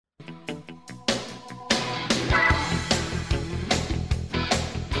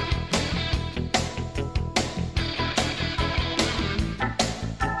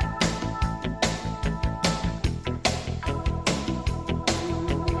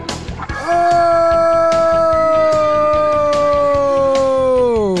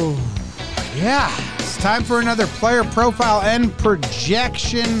Time for another player profile and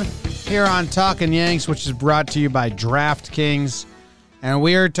projection here on Talkin' Yanks, which is brought to you by DraftKings. And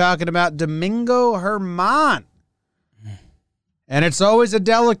we are talking about Domingo Germán. And it's always a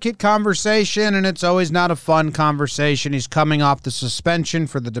delicate conversation, and it's always not a fun conversation. He's coming off the suspension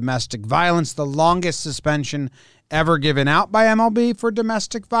for the domestic violence, the longest suspension ever given out by MLB for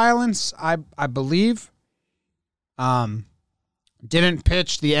domestic violence, I believe. Didn't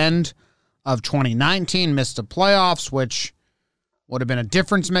pitch the end of 2019, missed the playoffs, which would have been a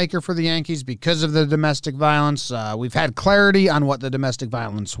difference maker for the Yankees because of the domestic violence. We've had clarity on what the domestic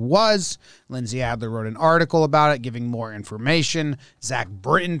violence was. Lindsay Adler wrote an article about it, giving more information. Zach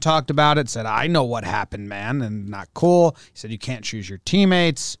Britton talked about it, said, I know what happened, man, and not cool. He said, you can't choose your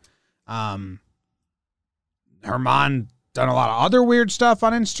teammates. Germán done a lot of other weird stuff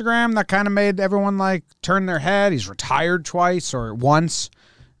on Instagram that kind of made everyone turn their head. He's retired twice or once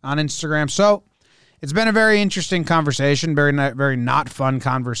on Instagram. So it's been a very interesting conversation, very not fun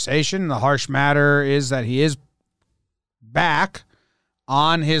conversation. The harsh matter is that he is back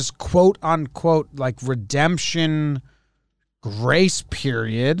on his quote-unquote redemption grace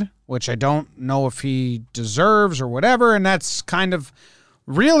period, which I don't know if he deserves or whatever, and that's kind of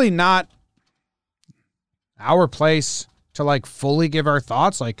really not our place to fully give our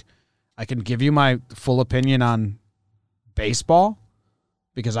thoughts. I can give you my full opinion on baseball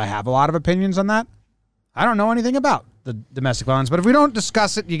because I have a lot of opinions on that. I don't know anything about the domestic violence, but if we don't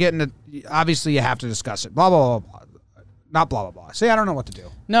discuss it, you get into, obviously you have to discuss it. Blah, blah, blah, blah. Not blah, blah, blah. See, I don't know what to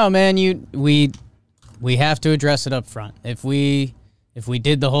do. No, man, we have to address it up front. If we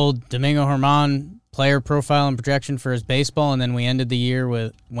did the whole Domingo Germán player profile and projection for his baseball, and then we ended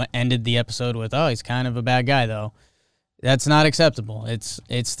the episode with, oh, he's kind of a bad guy, though, that's not acceptable. It's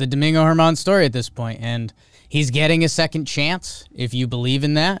the Domingo Germán story at this point, and he's getting a second chance. If you believe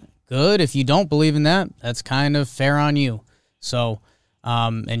in that, good. If you don't believe in that, that's kind of fair on you. So,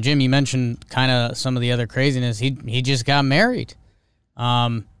 and Jim, you mentioned kind of some of the other craziness. He just got married.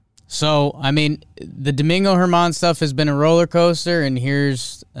 So, I mean, the Domingo Germán stuff has been a roller coaster, and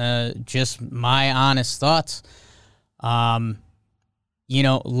here's just my honest thoughts.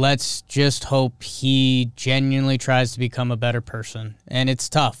 Let's just hope he genuinely tries to become a better person. And it's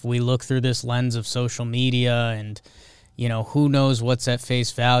tough. We look through this lens of social media and, who knows what's at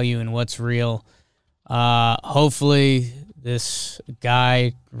face value and what's real. Hopefully this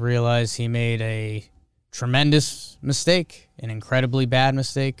guy realized he made a tremendous mistake, an incredibly bad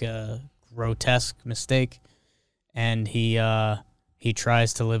mistake, a grotesque mistake, and he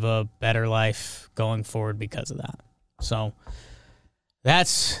tries to live a better life going forward because of that. So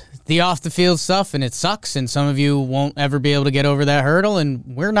that's the off-the-field stuff, and it sucks, and some of you won't ever be able to get over that hurdle, and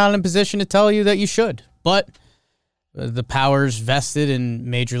we're not in a position to tell you that you should. But the powers vested in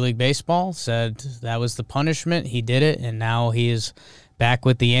Major League Baseball said that was the punishment. He did it, and now he is back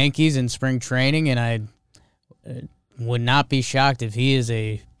with the Yankees in spring training, and I would not be shocked if he is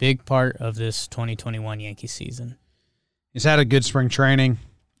a big part of this 2021 Yankee season. He's had a good spring training.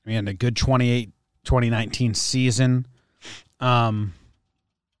 And a good 2019 season.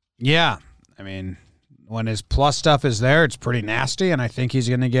 Yeah, I mean, when his plus stuff is there, it's pretty nasty, and I think he's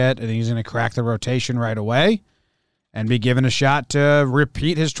going to crack the rotation right away and be given a shot to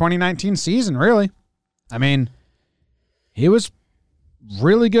repeat his 2019 season, really. I mean, he was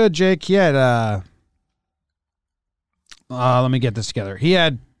really good, Jake. He had, let me get this together. He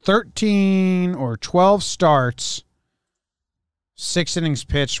had 13 or 12 starts, 6 innings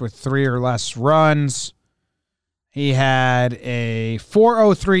pitched with 3 or less runs. He had a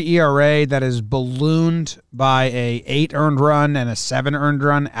 4.03 ERA that is ballooned by a 8 earned run and a 7 earned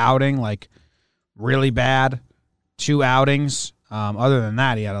run outing, really bad. 2 outings. Other than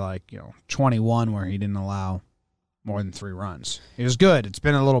that, he had 21 where he didn't allow more than 3 runs. He was good. It's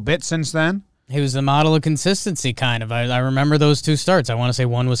been a little bit since then. He was the model of consistency, kind of. I remember those 2 starts. I want to say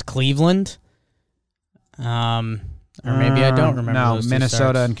one was Cleveland. Or maybe I don't remember those 2 Minnesota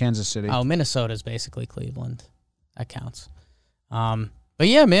starts. and Kansas City. Oh, Minnesota's basically Cleveland. That counts. But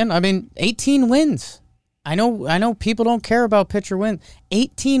yeah, man, I mean, 18 wins. I know people don't care about pitcher wins.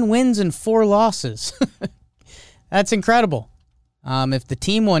 18 wins and 4 losses. That's incredible. If the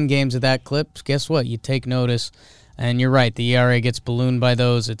team won games at that clip, guess what? You take notice. And you're right, the ERA gets ballooned by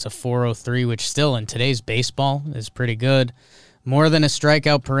those. It's a 4.03, which still in today's baseball is pretty good. More than a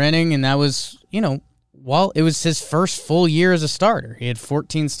strikeout per inning, and that was, it was his first full year as a starter. He had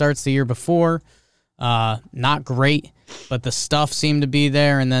 14 starts the year before. Not great, but the stuff seemed to be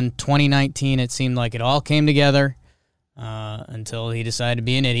there. And then 2019, it seemed like it all came together until he decided to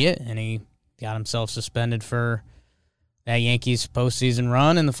be an idiot, and he got himself suspended for that Yankees postseason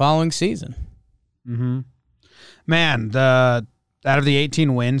run in the following season. Man, out of the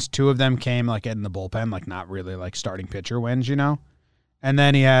 18 wins, 2 of them came like in the bullpen, like not really like starting pitcher wins, And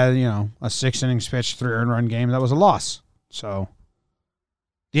then he had, a 6 innings pitch, 3 earned run game. That was a loss. So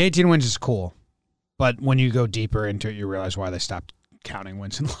the 18 wins is cool. But when you go deeper into it, you realize why they stopped counting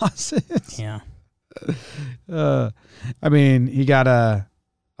wins and losses. Yeah. I mean, he got a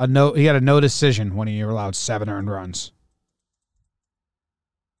no decision when he allowed 7 earned runs.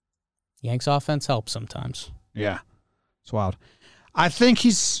 Yanks offense helps sometimes. Yeah. It's wild. I think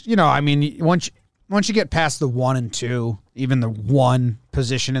he's, once you get past the 1 and 2, even the 1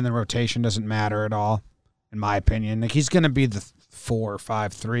 position in the rotation doesn't matter at all, in my opinion. Like, he's going to be the 4,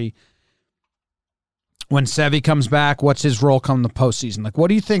 5, 3. When Sevy comes back, what's his role come the postseason? Like, what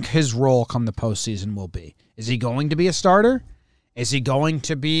do you think his role come the postseason will be? Is he going to be a starter? Is he going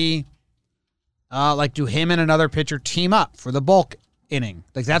to be, do him and another pitcher team up for the bulk inning?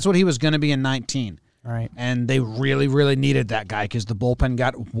 Like, that's what he was going to be in 19. Right. And they really, really needed that guy because the bullpen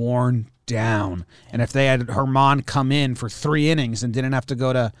got worn down. And if they had Germán come in for 3 innings and didn't have to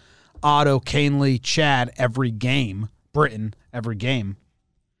go to Otto, Canely, Chad every game, Britton every game,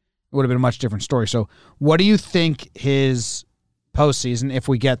 it would have been a much different story. So what do you think his postseason, if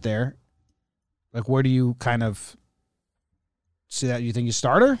we get there, like where do you kind of see that? You think he's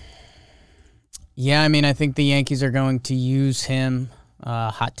starter? Yeah, I mean, I think the Yankees are going to use him.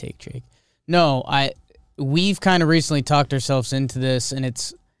 Hot take, Jake. No, we've kind of recently talked ourselves into this, and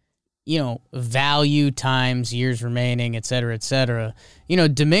it's, value times years remaining, et cetera, et cetera.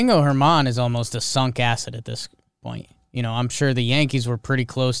 Domingo Germán is almost a sunk asset at this point. I'm sure the Yankees were pretty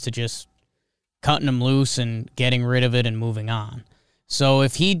close to just cutting him loose and getting rid of it and moving on. So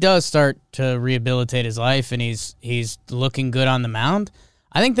if he does start to rehabilitate his life and he's looking good on the mound,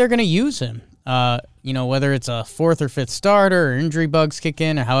 I think they're going to use him. Whether it's a 4th or 5th starter or injury bugs kick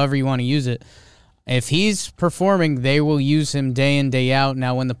in or however you want to use it. If he's performing, they will use him day in, day out.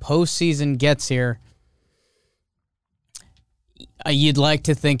 Now, when the postseason gets here, you'd like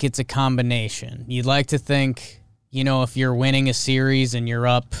to think it's a combination. You'd like to think, if you're winning a series and you're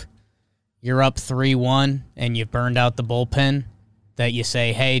up 3-1 and you've burned out the bullpen, that you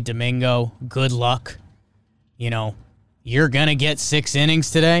say, hey, Domingo, good luck. You're going to get 6 innings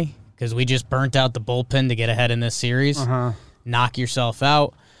today because we just burnt out the bullpen to get ahead in this series. Knock yourself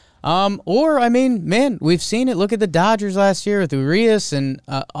out. We've seen it. Look at the Dodgers last year with Urias and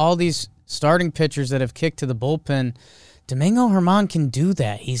all these starting pitchers that have kicked to the bullpen. Domingo Germán can do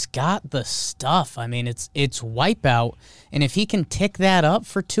that. He's got the stuff. I mean, it's wipeout. And if he can tick that up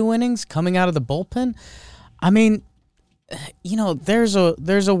for 2 innings coming out of the bullpen,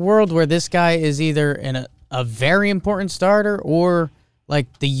 there's a world where this guy is either a very important starter or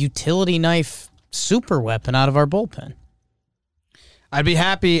like the utility knife super weapon out of our bullpen. I'd be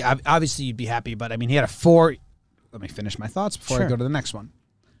happy. Obviously, you'd be happy, but he had a 4. Let me finish my thoughts before I go to the next one.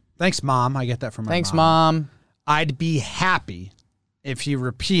 Thanks, Mom. I get that from my mom. Thanks, Mom. I'd be happy if he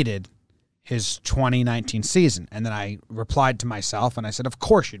repeated his 2019 season. And then I replied to myself, and I said, of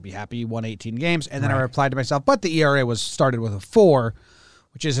course you'd be happy. He won 18 games. And then I replied to myself, but the ERA was started with a 4,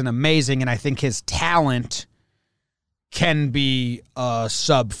 which isn't amazing, and I think his talent can be a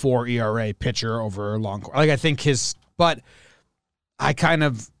sub-4 ERA pitcher over a long course. I think but I kind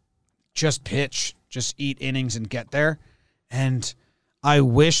of just pitch, just eat innings and get there. And I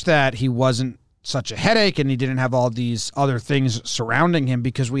wish that he wasn't such a headache and he didn't have all these other things surrounding him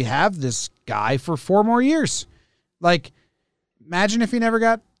because we have this guy for 4 more years. Like, imagine if he never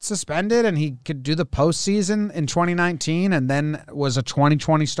got suspended and he could do the postseason in 2019 and then was a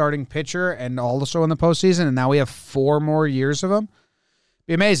 2020 starting pitcher and also in the postseason, and now we have 4 more years of him.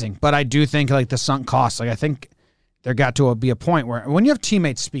 Be amazing. But I do think the sunk cost, I think there got to be a point where when you have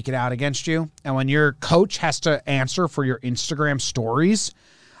teammates speaking out against you and when your coach has to answer for your Instagram stories,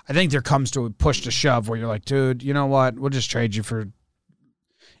 I think there comes to a push to shove where you're like, dude, you know what? We'll just trade you for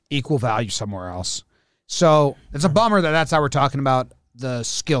equal value somewhere else. So it's a bummer that's how we're talking about the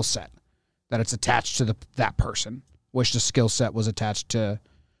skill set, that it's attached to that person. Wish the skill set was attached to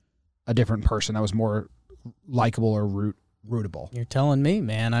a different person that was more likable or rootable. You're telling me,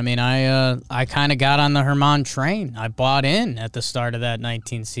 man. I kind of got on the Germán train. I bought in at the start of that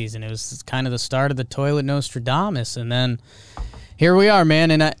 19 season. It was kind of the start of the toilet Nostradamus, and then here we are,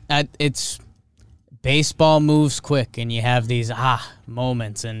 man. And it's baseball moves quick, and you have these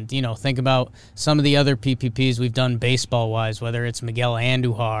moments. And think about some of the other PPPs we've done baseball-wise, whether it's Miguel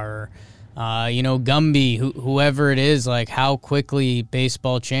Andujar or Gumby, whoever it is. Like how quickly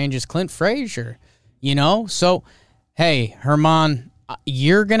baseball changes. Clint Frazier, So, hey, Germán,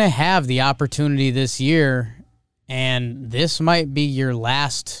 you're gonna have the opportunity this year, and this might be your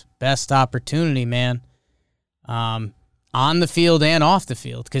last best opportunity, man. On the field and off the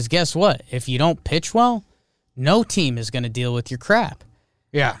field. Because guess what? If you don't pitch well, no team is going to deal with your crap.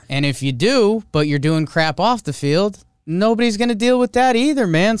 Yeah. And if you do, but you're doing crap off the field, nobody's going to deal with that either,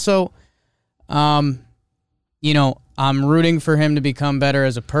 man. So, you know, I'm rooting for him to become better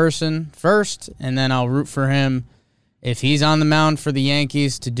as a person first, and then I'll root for him if he's on the mound for the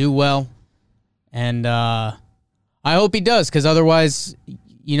Yankees to do well. And I hope he does, because otherwise,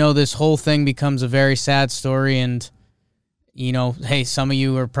 you know, this whole thing becomes a very sad story. And, you know, hey, some of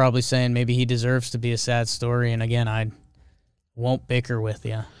you are probably saying maybe he deserves to be a sad story. And again, I won't bicker with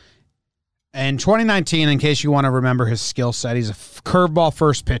you. In 2019, in case you want to remember his skill set, he's a curveball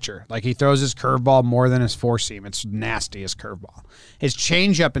first pitcher. Like, he throws his curveball more than his four seam. It's nasty, his curveball. His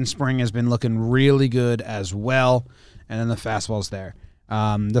changeup in spring has been looking really good as well, and then the fastball's there.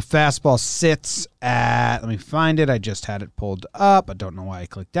 The fastball sits at, let me find it. I just had it pulled up. I don't know why I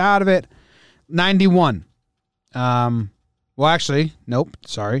clicked out of it. 91. Well, actually, nope.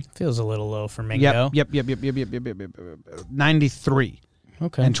 Sorry. Feels a little low for Mingo. Yep. 93.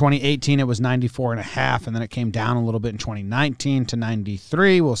 Okay. In 2018, it was 94.5, and then it came down a little bit in 2019 to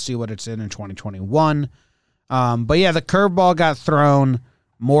 93. We'll see what it's in 2021. But yeah, the curveball got thrown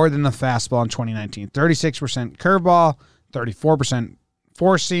more than the fastball in 2019. 36% curveball, 34%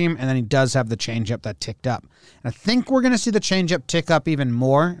 four seam, and then he does have the changeup that ticked up. And I think we're going to see the changeup tick up even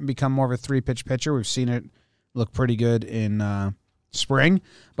more and become more of a three-pitch pitcher. We've seen it look pretty good in spring,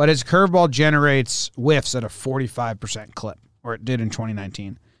 but his curveball generates whiffs at a 45% clip, or it did in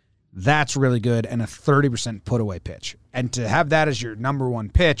 2019. That's really good, and a 30% put-away pitch. And to have that as your number one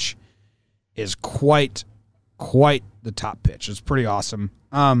pitch is quite the top pitch. It's pretty awesome.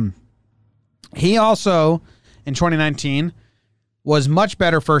 He also, in 2019, was much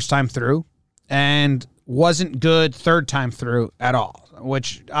better first time through and wasn't good third time through at all,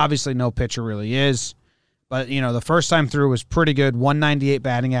 which obviously no pitcher really is. But, you know, the first time through was pretty good. 198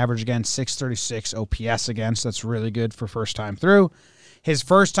 batting average against, 636 OPS against. That's really good for first time through. His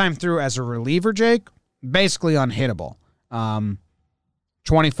first time through as a reliever, Jake, basically unhittable.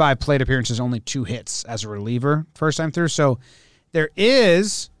 25 plate appearances, only 2 hits as a reliever first time through. So there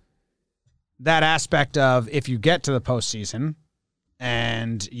is that aspect of if you get to the postseason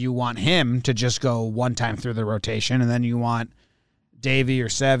and you want him to just go one time through the rotation, and then you want Davey or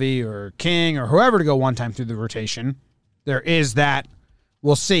Sevy or King or whoever to go one time through the rotation, there is that.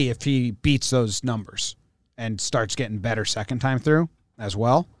 We'll see if he beats those numbers and starts getting better second time through as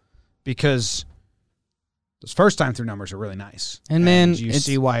well, because those first time through numbers are really nice. And man, you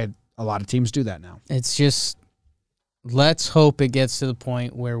see why a lot of teams do that now. It's just, let's hope it gets to the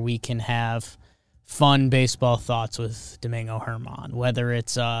point where we can have fun baseball thoughts with Domingo Germán, whether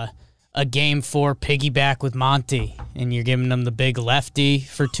it's a Game 4 piggyback with Monty, and you're giving them the big lefty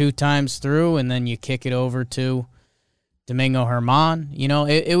for 2 times through, and then you kick it over to Domingo Germán. You know,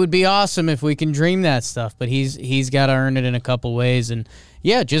 it would be awesome if we can dream that stuff, but he's got to earn it in a couple ways. And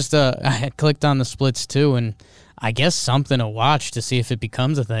yeah, just I had clicked on the splits too, and I guess something to watch to see if it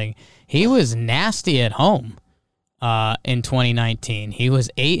becomes a thing. He was nasty at home in 2019. He was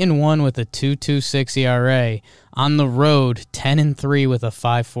 8-1 with a 2.26 ERA. On the road, 10-3 with a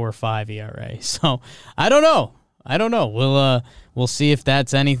 5.45 ERA. So I don't know. We'll see if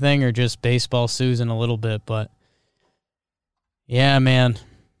that's anything or just baseball Susan a little bit. But yeah, man.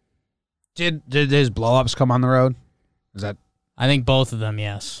 Did his blow-ups come on the road? Is that? I think both of them,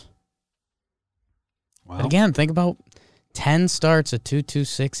 yes. Wow. But again, think about 10 starts at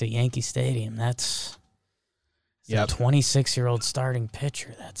 2.26 at Yankee Stadium. That's a 26-year-old starting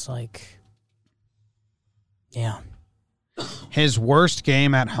pitcher. That's like, yeah. His worst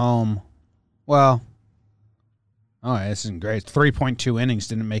game at home, well, this isn't great. 3.2 innings,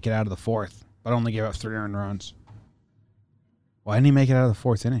 didn't make it out of the fourth, but only gave up 3 earned runs. Why didn't he make it out of the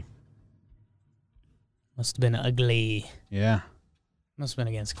fourth inning? Must have been ugly. Yeah. Must have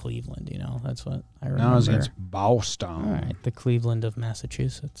been against Cleveland, you know. That's what I remember. No, it was against Boston. All right, the Cleveland of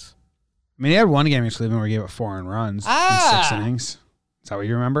Massachusetts. I mean, he had one game against Cleveland where he gave up 4 earned runs in 6 innings. Is that what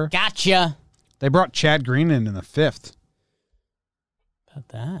you remember? Gotcha. They brought Chad Green in the 5th. About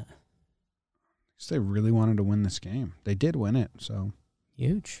that. Because they really wanted to win this game. They did win it, so.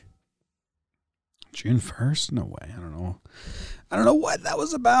 Huge. June 1st? No way. I don't know what that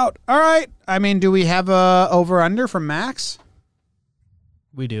was about. All right. I mean, do we have a over-under from Max?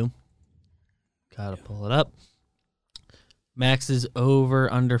 We do. Gotta pull it up. Max's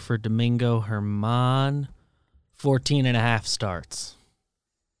over-under for Domingo Germán, 14.5 starts.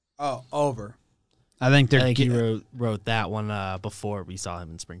 Oh, over. I think he wrote that one before we saw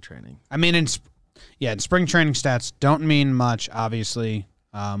him in spring training. I mean, in spring training stats don't mean much, obviously.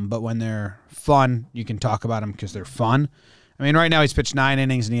 But when they're fun, you can talk about them because they're fun. I mean, right now he's pitched 9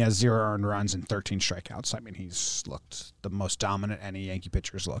 innings and he has 0 earned runs and 13 strikeouts. I mean, he's looked the most dominant any Yankee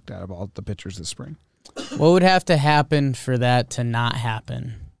pitcher's looked out of all the pitchers this spring. What would have to happen for that to not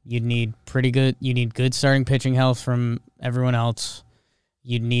happen? You need good starting pitching health from everyone else.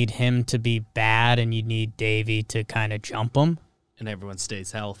 You'd need him to be bad, and you'd need Davey to kind of jump him. And everyone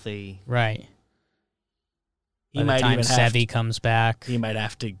stays healthy. Right. He By the might time even have Sevy comes back. He might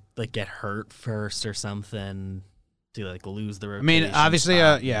have to like get hurt first or something to like lose the rotation. I mean, obviously,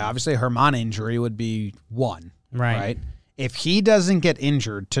 spot. obviously, a Herman injury would be one. Right. If he doesn't get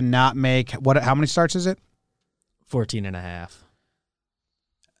injured to not make how many starts is it? 14 and a half.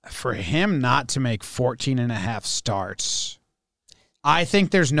 For him not to make 14 and a half starts, I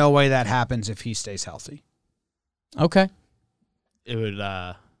think there's no way that happens if he stays healthy. Okay. It would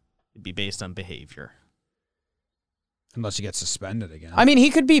be based on behavior. Unless he gets suspended again. I mean, he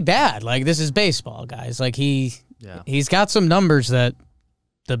could be bad. Like, this is baseball, guys. Like, he's got some numbers that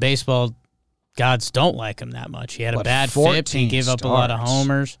the baseball gods don't like him that much. He had a bad FIP. He gave up a lot of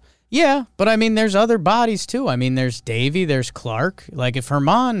homers. Yeah, but I mean, there's other bodies too. I mean, there's Davey, there's Clark. Like, if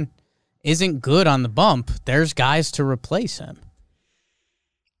Herman isn't good on the bump, there's guys to replace him.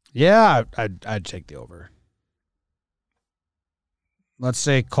 Yeah, I'd take the over. Let's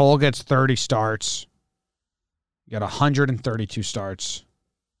say Cole gets 30 starts. You got 132 starts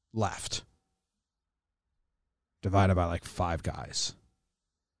left. Divided by like 5 guys.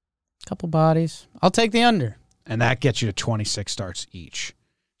 Couple bodies. I'll take the under. And that gets you to 26 starts each.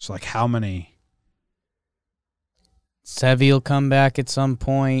 So, like, how many? Sevy will come back at some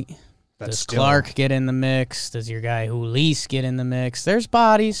point. Does still... Clark get in the mix? Does your guy Julisse get in the mix? There's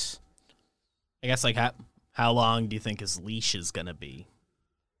bodies. I guess, like, how long do you think his leash is going to be?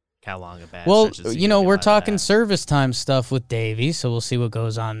 How long a bad Well, stretch is he you know, gonna we're get out of talking that? service time stuff with Davey, so we'll see what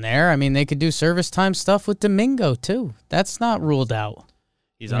goes on there. I mean, they could do service time stuff with Domingo, too. That's not ruled out.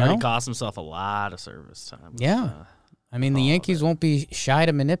 He's already cost himself a lot of service time. Yeah. I mean, the Yankees won't be shy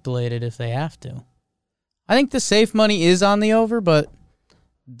to manipulate it if they have to. I think the safe money is on the over, but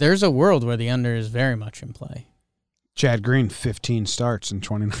there's a world where the under is very much in play. Chad Green, 15 starts in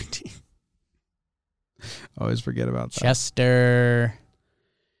 2019. Always forget about that. Chester.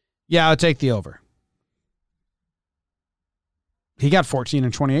 Yeah, I'll take the over. He got 14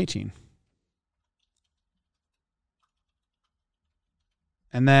 in 2018.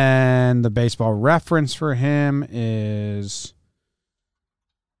 And then the baseball reference for him is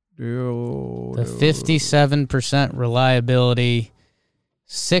The 57% reliability,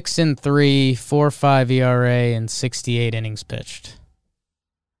 6-3, 4.5 ERA, and 68 innings pitched.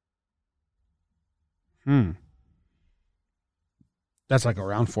 That's like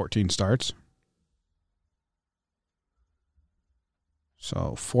around 14 starts.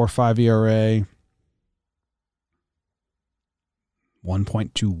 So 4.5 ERA,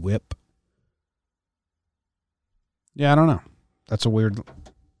 1.2 WHIP. Yeah, I don't know. That's a weird.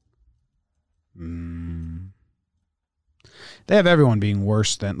 They have everyone being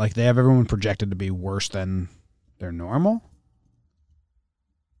worse than, like, they have everyone projected to be worse than their normal.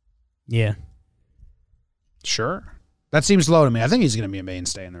 Yeah. Sure. That seems low to me. I think he's going to be a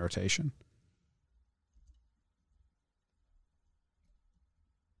mainstay in the rotation.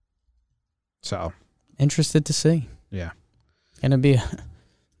 So. Interested to see. Yeah. Going to be,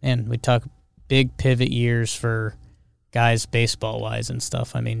 man, we talk big pivot years for guys baseball-wise and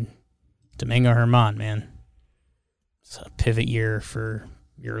stuff. I mean, Domingo Herman, man. It's a pivot year for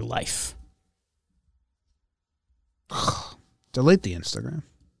your life. Delete the Instagram.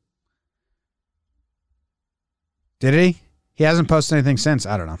 Did he? He hasn't posted anything since.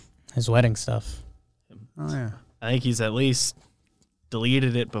 I don't know. His wedding stuff. Oh, yeah. I think he's at least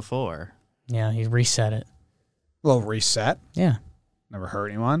deleted it before. Yeah, he reset it. A little reset. Yeah. Never hurt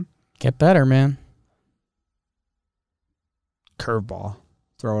anyone. Get better, man. Curveball.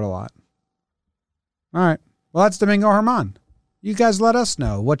 Throw it a lot. All right. Well, that's Domingo Herman. You guys let us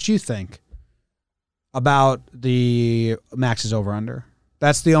know what you think about the Max's over-under.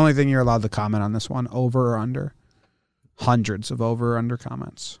 That's the only thing you're allowed to comment on this one. Over or under. Hundreds of over or under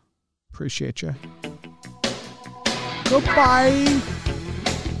comments. Appreciate you. Goodbye.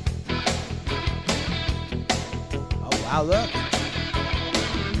 Oh, wow, look.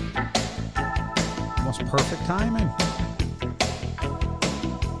 Almost perfect timing.